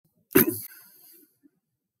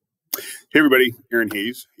Hey everybody, Aaron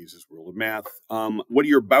Hayes, Hayes' World of Math. What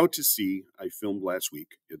you're about to see, I filmed last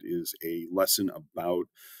week. It is a lesson about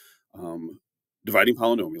dividing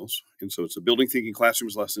polynomials. And so it's a Building Thinking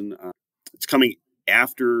Classrooms lesson. It's coming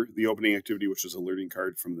after the opening activity, which is a learning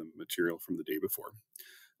card from the material from the day before.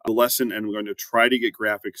 The lesson, and we're going to try to get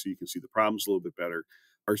graphics so you can see the problems a little bit better,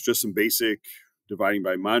 are just some basic dividing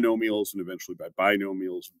by monomials and eventually by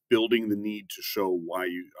binomials, building the need to show why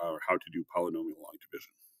you how to do polynomial long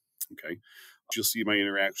division. Okay, you'll see my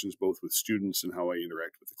interactions both with students and how I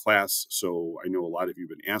interact with the class. So I know a lot of you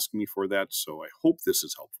have been asking me for that. So I hope this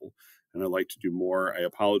is helpful, and I'd like to do more. I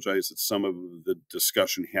apologize that some of the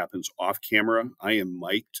discussion happens off camera. I am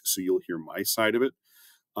mic'd, so you'll hear my side of it.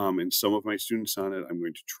 And some of my students on it, I'm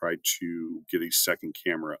going to try to get a second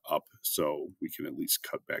camera up so we can at least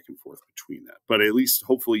cut back and forth between that. But at least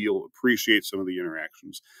hopefully you'll appreciate some of the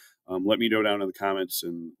interactions. Let me know down in the comments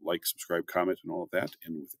and like, subscribe, comment, and all of that.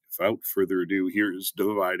 And without further ado, here's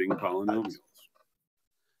dividing polynomials.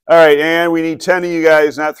 All right, and we need 10 of you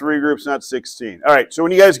guys, not 3 groups, not 16. All right, so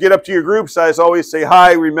when you guys get up to your groups, I always say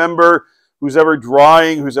hi. Remember, who's ever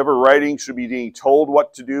drawing, who's ever writing should be being told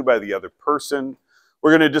what to do by the other person.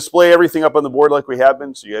 We're going to display everything up on the board like we have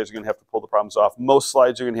been, so you guys are going to have to pull the problems off. Most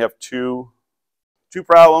slides are going to have two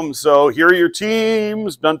problems. So here are your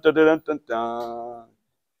teams. Dun, dun, dun, dun, dun, dun.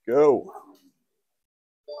 Go.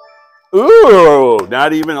 Ooh,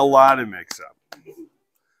 not even a lot of mix-up.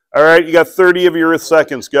 All right, you got 30 of your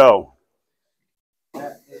seconds. Go.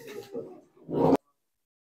 All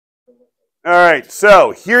right, so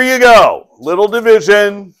here you go. Little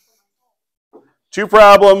division. 2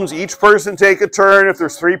 problems. Each person take a turn. If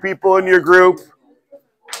there's 3 people in your group,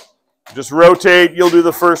 just rotate. You'll do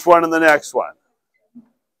the first one and the next one.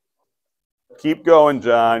 Keep going,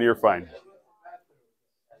 John. You're fine.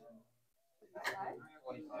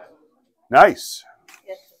 Nice.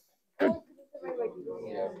 Good. All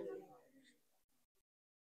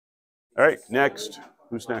right, next.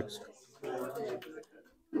 Who's next?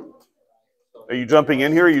 Are you jumping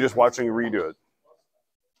in here or are you just watching a redo it?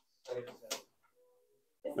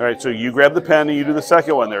 All right, so you grab the pen and you do the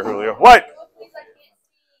second one there, Julio. What?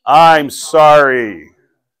 I'm sorry.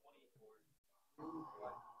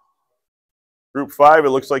 Group 5, it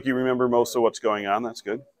looks like you remember most of what's going on. That's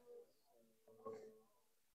good.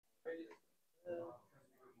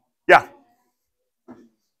 Yeah.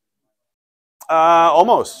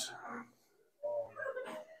 Almost.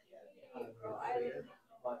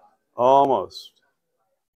 Almost.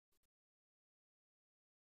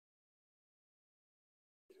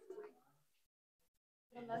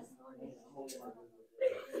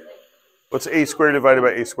 What's a squared divided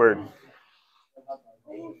by a squared?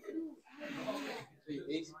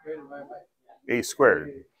 A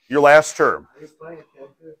squared. Your last term.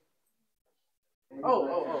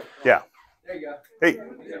 Oh. Yeah. There you go. Hey.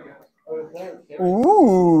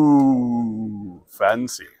 Ooh,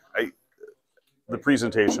 fancy. The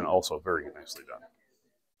presentation also very nicely done.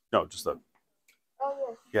 No, just the.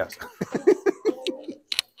 Yes.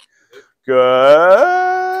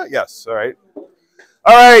 Good. Yes. All right.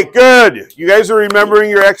 All right. Good. You guys are remembering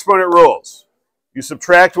your exponent rules. You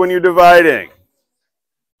subtract when you're dividing.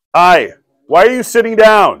 Hi. Why are you sitting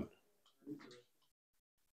down?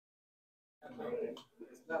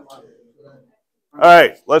 All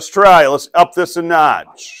right. Let's try. Let's up this a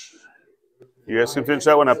notch. You guys can finish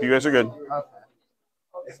that one up. You guys are good.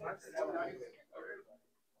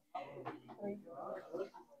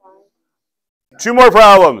 Two more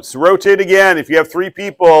problems. Rotate again. If you have 3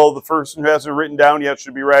 people, the person who hasn't written down yet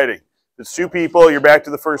should be writing. If it's 2 people, you're back to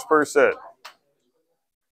the first person.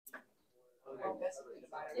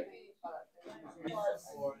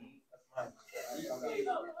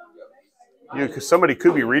 Because somebody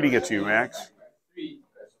could be reading it to you, Max.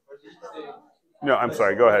 No, I'm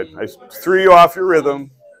sorry. Go ahead. I threw you off your rhythm.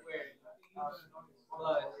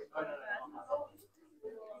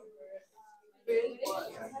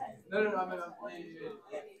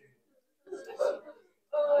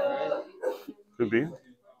 Could be.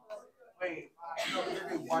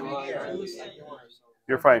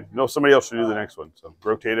 You're fine. No, somebody else should do the next one. So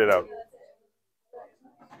rotate it out.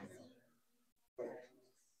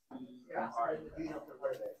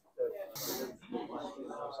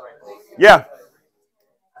 Yeah.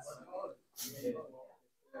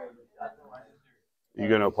 You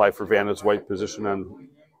going to apply for Vanna's white position on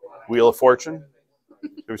Wheel of Fortune?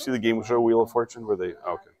 You ever see the game show Wheel of Fortune where they?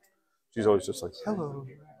 Oh, okay. She's always just like, hello.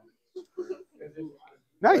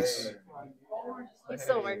 Nice. He's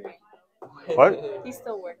still working. What? He's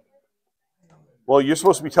still working. Well, you're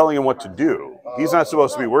supposed to be telling him what to do. He's not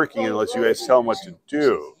supposed to be working unless you guys tell him what to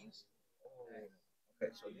do.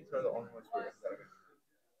 Okay, so these are the only ones we're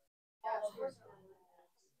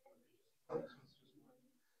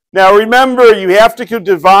Now remember, you have to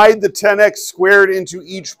divide the 10x squared into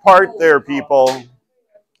each part there, people.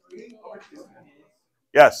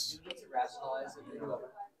 Yes?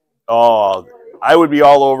 Oh, I would be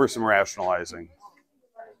all over some rationalizing.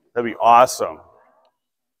 That'd be awesome.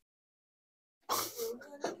 I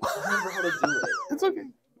don't remember how to do it. It's okay.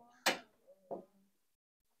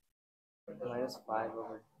 -5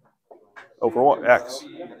 over. Over what? X.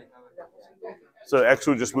 So X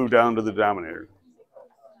would just move down to the denominator.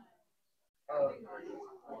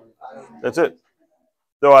 That's it.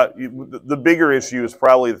 Though the bigger issue is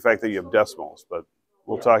probably the fact that you have decimals, but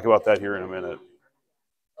we'll talk about that here in a minute.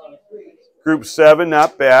 Group 7,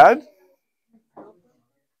 not bad.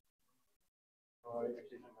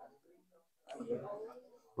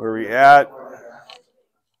 Where are we at?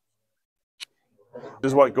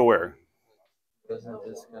 Does what go where? Doesn't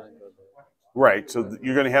this kind of go there? Right, so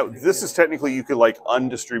you're going to have, this is technically, you could like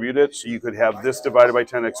undistribute it, so you could have this divided by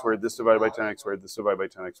 10x squared, this divided by 10x squared, this divided by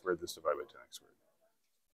 10x squared, this divided by 10x squared.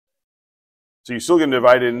 So you're still going to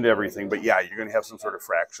divide it into everything, but yeah, you're going to have some sort of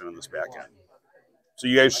fraction in this back end. So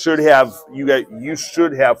you guys should have, you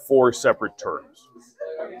should have 4 separate terms.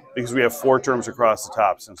 Because we have 4 terms across the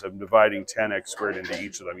top, since I'm dividing 10x squared into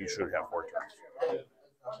each of them, you should have 4 terms.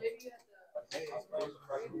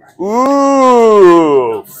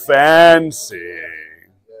 Ooh, fancy.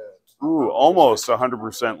 Ooh, almost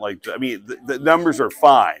 100% like, I mean, the numbers are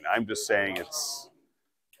fine. I'm just saying it's,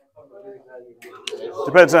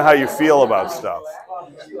 depends on how you feel about stuff.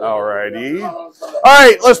 All righty. All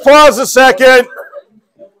right, let's pause a second.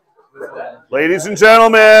 Ladies and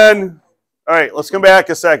gentlemen. All right, let's come back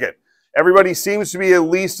a second. Everybody seems to be at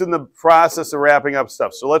least in the process of wrapping up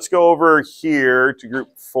stuff. So let's go over here to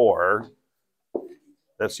group 4.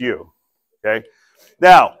 That's you, okay?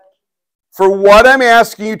 Now, for what I'm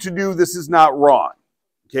asking you to do, this is not wrong.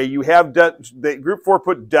 Okay, you have, group 4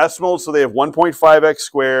 put decimals, so they have 1.5x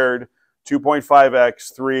squared,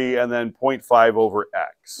 2.5x, 3, and then 0.5 over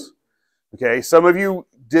x. Okay, some of you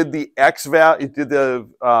did the x value, did the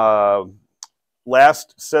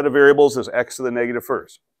last set of variables as x to the negative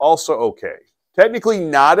first. Also okay. Technically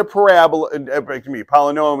not a parabola, it can be a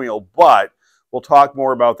polynomial, but we'll talk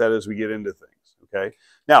more about that as we get into things, okay?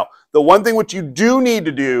 Now, the one thing what you do need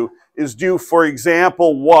to do is do, for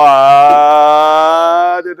example, what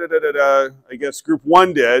I guess group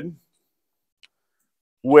 1 did,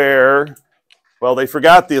 where, well, they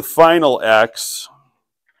forgot the final x,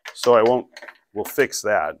 so we'll fix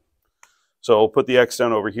that. So we'll put the x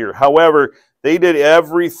down over here. However, they did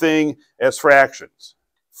everything as fractions.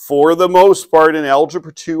 For the most part in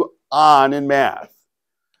Algebra 2 on in math.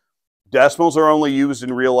 Decimals are only used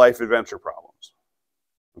in real-life adventure problems.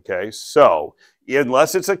 Okay, so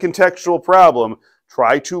unless it's a contextual problem,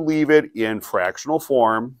 try to leave it in fractional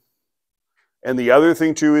form. And the other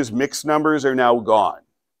thing too is mixed numbers are now gone.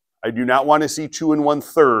 I do not want to see 2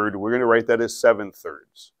 1/3. We're going to write that as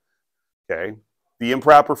 7/3. Okay, the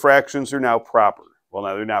improper fractions are now proper. Well,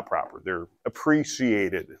 no, they're not proper. They're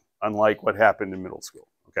appreciated, unlike what happened in middle school.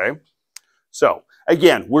 Okay, so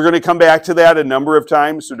again, we're going to come back to that a number of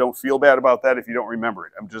times, so don't feel bad about that if you don't remember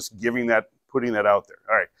it. I'm just putting that out there.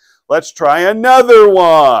 All right, let's try another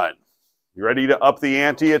one. You ready to up the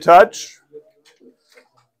ante a touch?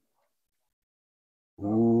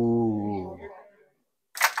 Ooh.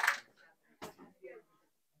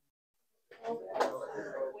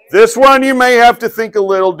 This one you may have to think a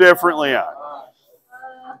little differently on.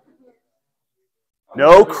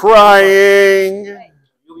 No crying.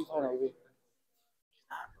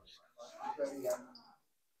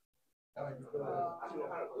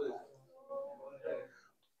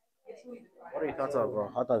 What are your thoughts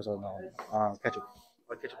on hot dogs on ketchup?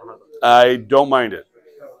 Ketchup on hot dogs? I don't mind it.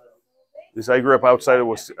 Because I grew up outside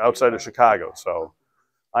of Chicago, so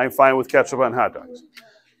I'm fine with ketchup on hot dogs.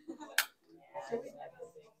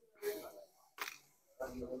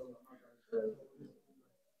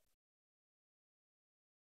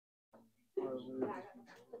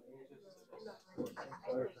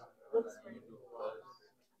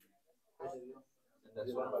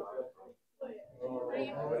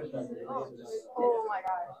 Oh my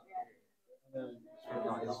gosh.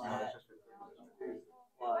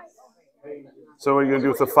 So what are you going to do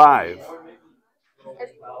with the 5?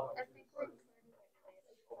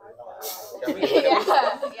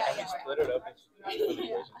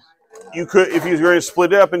 You could, if you were going to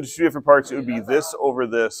split it up into 2 different parts, it would be this over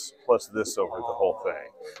this plus this over the whole thing.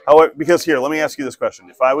 However, because here, let me ask you this question.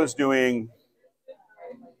 If I was doing,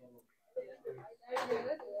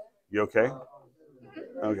 you okay?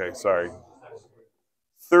 Okay, sorry.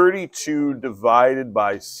 32 divided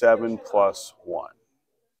by 7 plus 1.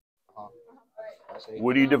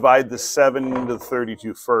 Would you divide the 7 into the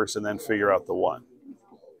 32 first and then figure out the 1?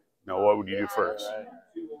 No, what would you do first?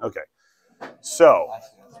 Okay. So,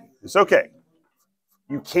 it's okay.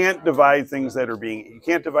 You can't divide things that are being, you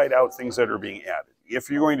can't divide out things that are being added. If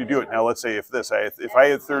you're going to do it, now let's say if I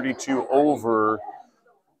had 32 over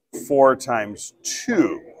 4 times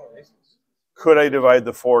 2, could I divide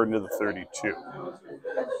the 4 into the 32?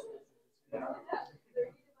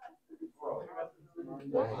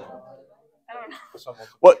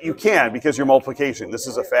 Well, you can because you're multiplication. This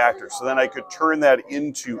is a factor. So then I could turn that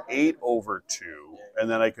into 8 over 2, and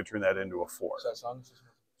then I could turn that into a 4.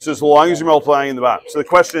 So as long as you're multiplying in the bottom. So the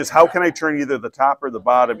question is, how can I turn either the top or the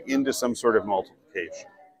bottom into some sort of multiplication?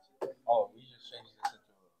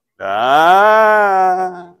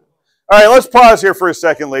 All right, let's pause here for a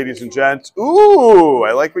second, ladies and gents. Ooh,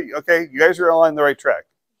 I like what you, okay, you guys are all on the right track.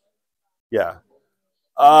 Yeah.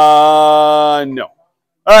 No.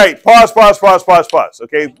 All right, pause.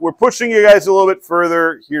 Okay, we're pushing you guys a little bit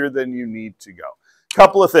further here than you need to go.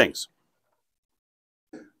 Couple of things.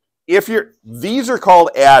 These are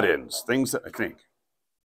called add-ins, things that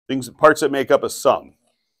parts that make up a sum.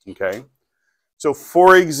 Okay. So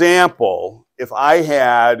for example, if I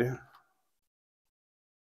had,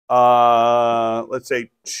 let's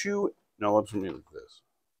say let's do this.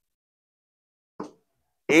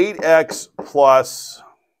 8x plus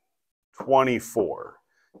 24.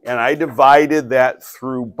 And I divided that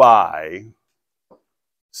through by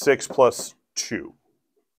 6 plus 2.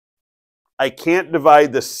 I can't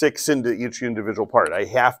divide the 6 into each individual part. I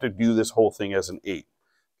have to do this whole thing as an 8.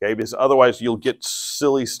 Okay, because otherwise you'll get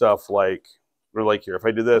silly stuff like here. If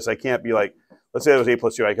I do this, I can't be like, let's say it was 8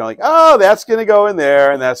 plus 2. I can like, oh, that's going to go in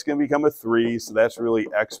there, and that's going to become a 3. So that's really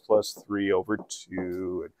x plus 3 over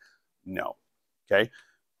 2. No. Okay.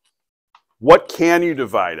 What can you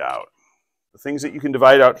divide out? The things that you can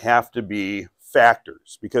divide out have to be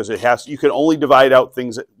factors because you can only divide out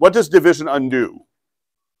things. What does division undo?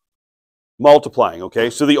 Multiplying, okay?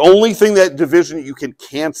 So the only thing that division you can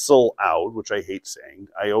cancel out, which I hate saying,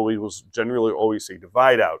 I generally always say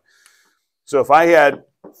divide out. So if I had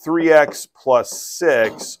 3x plus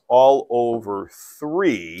 6 all over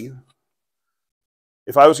 3,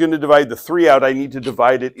 if I was going to divide the 3 out, I need to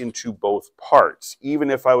divide it into both parts, even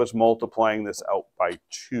if I was multiplying this out by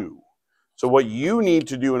 2. So what you need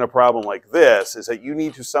to do in a problem like this is that you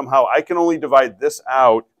need to somehow, I can only divide this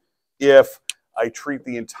out if I treat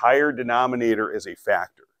the entire denominator as a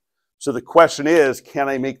factor. So the question is, can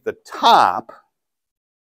I make the top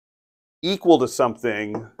equal to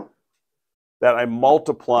something that I'm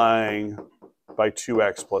multiplying by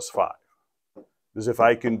 2x plus 5? Because if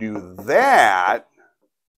I can do that,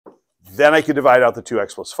 then I can divide out the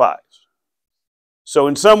 2x plus 5. So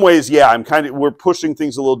in some ways, yeah, we're pushing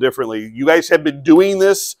things a little differently. You guys have been doing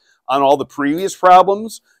this on all the previous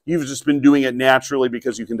problems. You've just been doing it naturally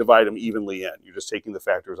because you can divide them evenly in. You're just taking the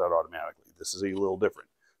factors out automatically. This is a little different.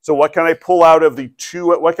 So what can I pull out of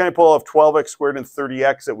what can I pull out of 12x squared and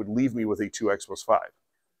 30x that would leave me with a 2x plus 5?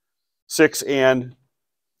 6 and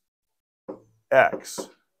x.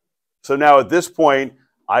 So now at this point,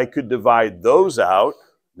 I could divide those out,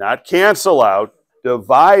 not cancel out,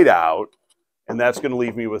 divide out, and that's going to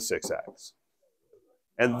leave me with 6x.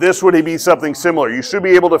 And this would be something similar. You should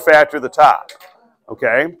be able to factor the top.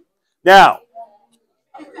 Okay? Now,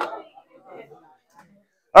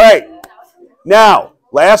 all right. Now,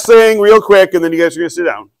 last thing real quick, and then you guys are going to sit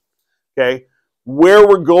down. Okay? Where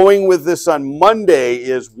we're going with this on Monday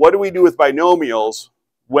is what do we do with binomials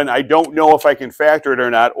when I don't know if I can factor it or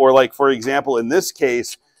not? Or like, for example, in this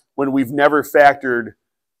case, when we've never factored,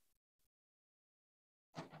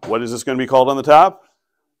 what is this going to be called on the top?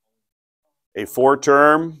 A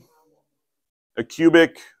 4-term, a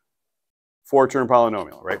cubic 4-term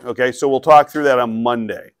polynomial, right? Okay, so we'll talk through that on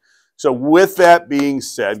Monday. So with that being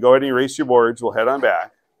said, go ahead and erase your boards. We'll head on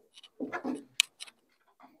back.